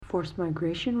Forced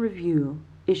Migration Review,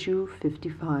 Issue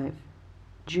 55,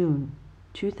 June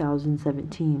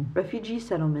 2017. Refugee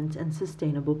Settlements and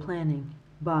Sustainable Planning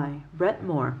by Rhett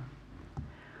Moore.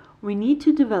 We need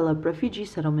to develop refugee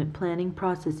settlement planning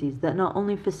processes that not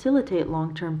only facilitate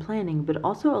long-term planning but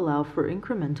also allow for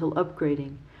incremental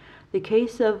upgrading. The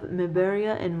case of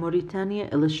Mebara in Mauritania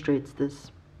illustrates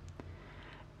this.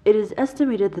 It is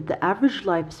estimated that the average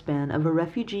lifespan of a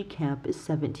refugee camp is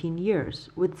 17 years,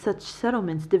 with such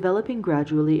settlements developing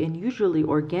gradually and usually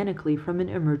organically from an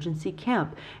emergency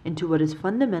camp into what is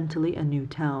fundamentally a new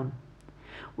town.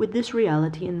 With this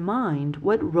reality in mind,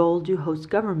 what role do host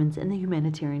governments and the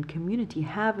humanitarian community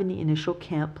have in the initial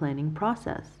camp planning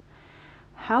process?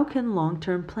 How can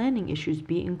long-term planning issues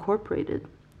be incorporated?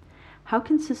 How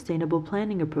can sustainable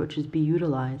planning approaches be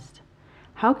utilized?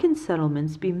 How can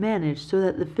settlements be managed so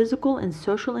that the physical and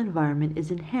social environment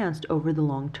is enhanced over the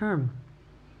long term?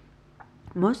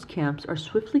 Most camps are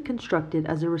swiftly constructed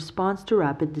as a response to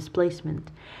rapid displacement,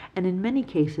 and in many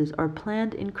cases are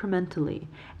planned incrementally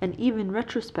and even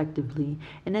retrospectively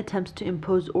in attempts to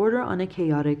impose order on a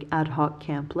chaotic ad hoc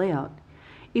camp layout.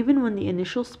 Even when the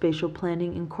initial spatial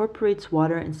planning incorporates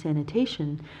water and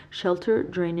sanitation, shelter,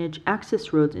 drainage,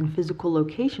 access roads, and physical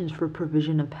locations for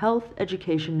provision of health,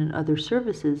 education, and other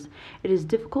services, it is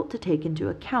difficult to take into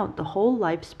account the whole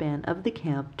lifespan of the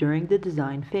camp during the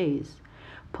design phase.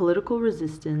 Political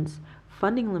resistance,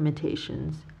 funding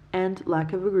limitations, and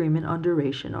lack of agreement on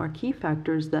duration are key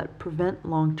factors that prevent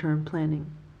long-term planning.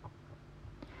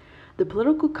 The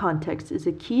political context is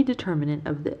a key determinant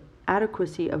of the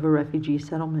adequacy of a refugee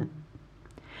settlement.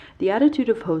 The attitude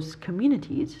of host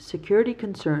communities, security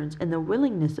concerns, and the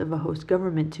willingness of a host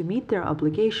government to meet their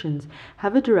obligations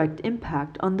have a direct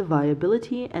impact on the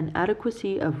viability and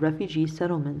adequacy of refugee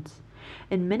settlements.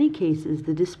 In many cases,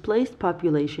 the displaced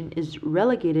population is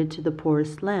relegated to the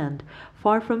poorest land,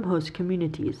 far from host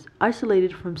communities,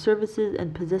 isolated from services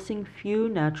and possessing few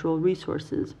natural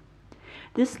resources.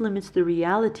 This limits the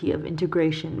reality of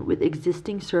integration with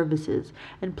existing services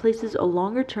and places a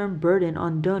longer-term burden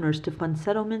on donors to fund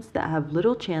settlements that have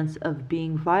little chance of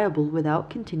being viable without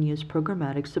continuous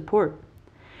programmatic support.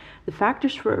 The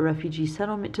factors for a refugee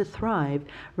settlement to thrive,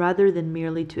 rather than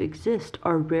merely to exist,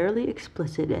 are rarely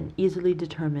explicit and easily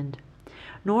determined.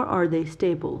 Nor are they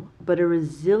stable, but a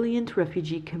resilient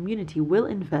refugee community will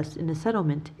invest in a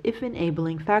settlement if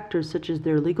enabling factors such as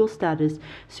their legal status,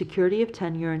 security of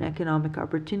tenure, and economic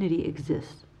opportunity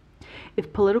exist.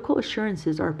 If political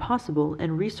assurances are possible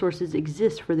and resources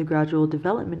exist for the gradual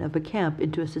development of a camp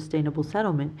into a sustainable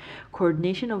settlement,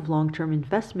 coordination of long-term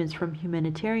investments from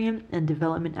humanitarian and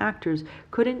development actors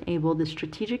could enable the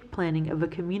strategic planning of a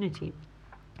community,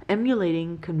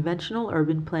 emulating conventional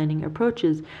urban planning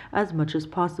approaches as much as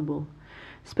possible.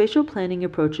 Spatial planning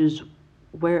approaches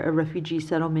where a refugee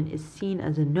settlement is seen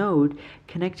as a node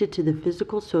connected to the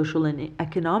physical, social, and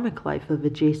economic life of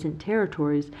adjacent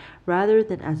territories rather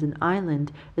than as an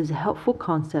island is a helpful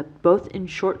concept both in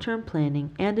short-term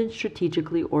planning and in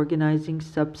strategically organizing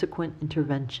subsequent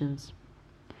interventions.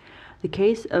 The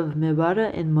case of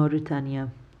Mebara in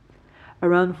Mauritania.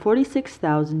 Around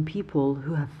 46,000 people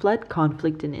who have fled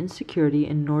conflict and insecurity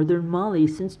in northern Mali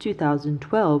since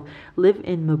 2012 live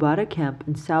in Mebara camp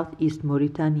in southeast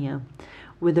Mauritania,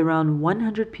 with around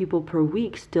 100 people per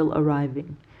week still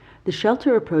arriving. The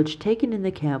shelter approach taken in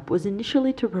the camp was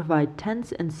initially to provide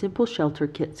tents and simple shelter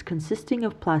kits consisting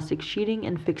of plastic sheeting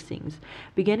and fixings.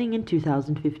 Beginning in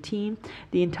 2015,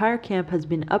 the entire camp has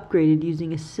been upgraded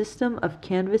using a system of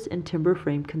canvas and timber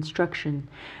frame construction.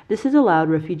 This has allowed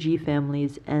refugee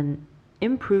families an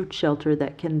improved shelter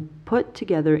that can put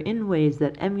together in ways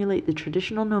that emulate the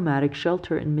traditional nomadic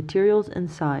shelter in materials and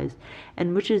size,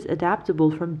 and which is adaptable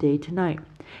from day to night,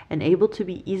 and able to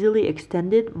be easily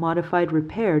extended, modified,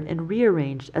 repaired, and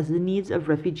rearranged as the needs of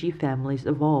refugee families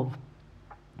evolve.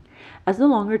 As the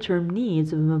longer-term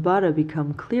needs of Mebara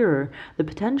become clearer, the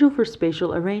potential for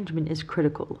spatial arrangement is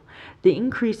critical. The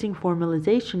increasing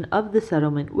formalization of the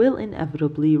settlement will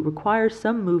inevitably require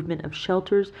some movement of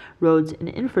shelters, roads, and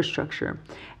infrastructure,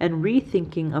 and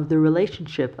rethinking of the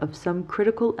relationship of some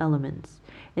critical elements.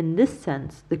 In this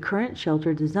sense, the current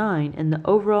shelter design and the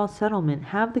overall settlement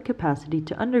have the capacity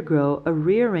to undergo a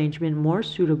rearrangement more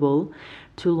suitable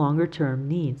to longer-term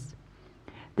needs.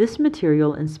 This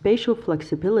material and spatial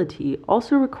flexibility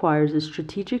also requires a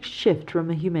strategic shift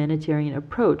from a humanitarian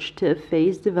approach to a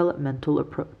phased developmental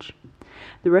approach.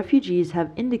 The refugees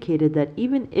have indicated that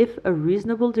even if a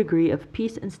reasonable degree of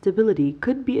peace and stability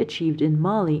could be achieved in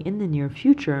Mali in the near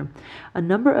future, a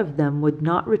number of them would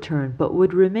not return but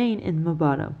would remain in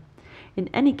Mebara. In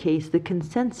any case, the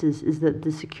consensus is that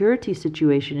the security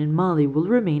situation in Mali will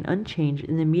remain unchanged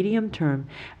in the medium term,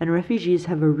 and refugees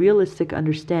have a realistic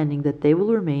understanding that they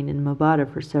will remain in Mabara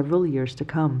for several years to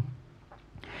come.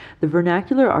 The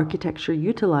vernacular architecture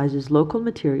utilizes local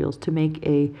materials to make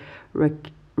a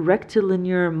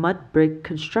rectilinear mud brick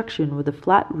construction with a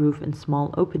flat roof and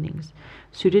small openings,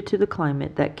 suited to the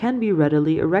climate, that can be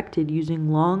readily erected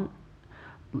using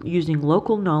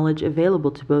local knowledge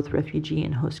available to both refugee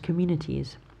and host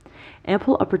communities.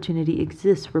 Ample opportunity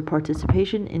exists for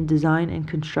participation in design and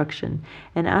construction,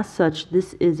 and as such,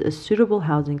 this is a suitable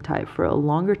housing type for a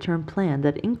longer-term plan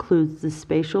that includes the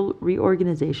spatial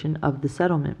reorganization of the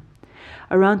settlement.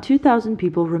 Around 2,000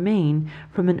 people remain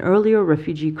from an earlier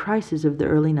refugee crisis of the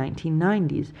early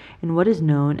 1990s in what is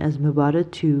known as Mabara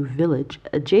II village,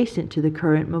 adjacent to the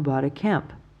current Mabara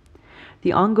camp.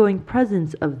 The ongoing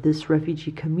presence of this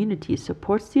refugee community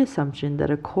supports the assumption that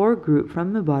a core group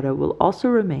from Mabara will also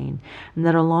remain and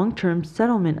that a long-term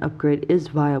settlement upgrade is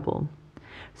viable.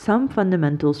 Some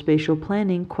fundamental spatial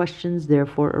planning questions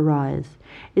therefore arise.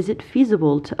 Is it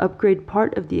feasible to upgrade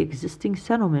part of the existing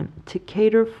settlement to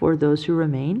cater for those who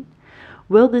remain?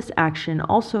 Will this action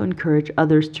also encourage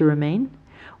others to remain?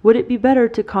 Would it be better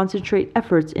to concentrate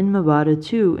efforts in Mabara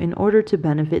II in order to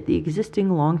benefit the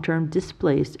existing long-term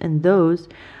displaced and those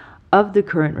of the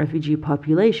current refugee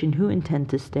population who intend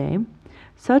to stay?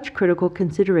 Such critical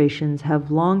considerations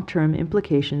have long-term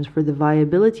implications for the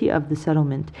viability of the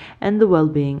settlement and the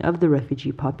well-being of the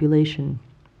refugee population.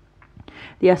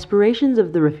 The aspirations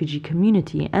of the refugee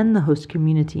community and the host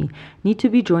community need to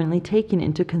be jointly taken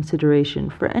into consideration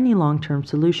for any long-term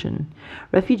solution.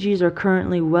 Refugees are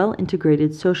currently well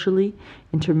integrated socially,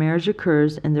 intermarriage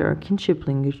occurs, and there are kinship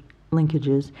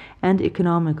linkages, and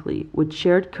economically, with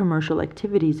shared commercial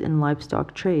activities and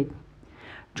livestock trade.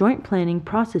 Joint planning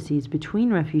processes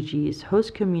between refugees,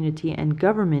 host community, and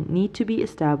government need to be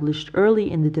established early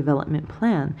in the development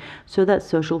plan so that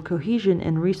social cohesion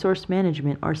and resource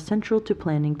management are central to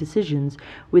planning decisions,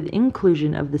 with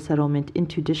inclusion of the settlement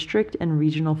into district and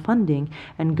regional funding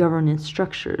and governance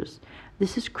structures.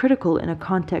 This is critical in a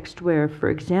context where, for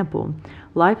example,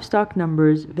 livestock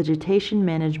numbers, vegetation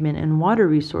management, and water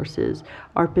resources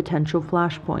are potential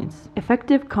flashpoints.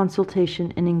 Effective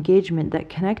consultation and engagement that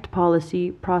connect policy,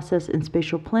 process, and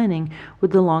spatial planning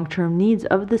with the long-term needs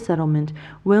of the settlement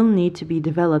will need to be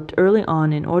developed early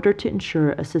on in order to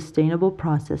ensure a sustainable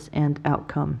process and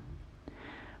outcome.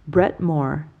 Brett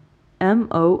Moore,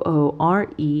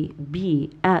 MOOREB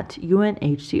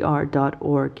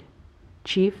 @UNHCR.org.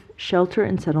 Chief, Shelter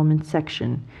and Settlement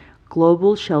Section,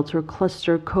 Global Shelter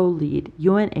Cluster Co-Lead,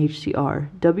 UNHCR,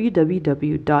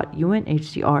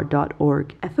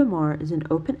 www.unhcr.org. FMR is an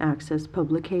open access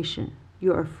publication.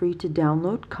 You are free to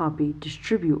download, copy,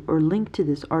 distribute, or link to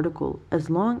this article as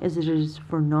long as it is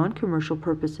for non-commercial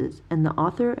purposes and the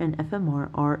author and FMR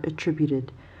are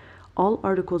attributed. All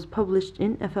articles published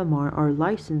in FMR are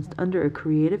licensed under a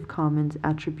Creative Commons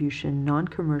Attribution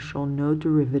Non-Commercial No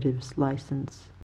Derivatives license.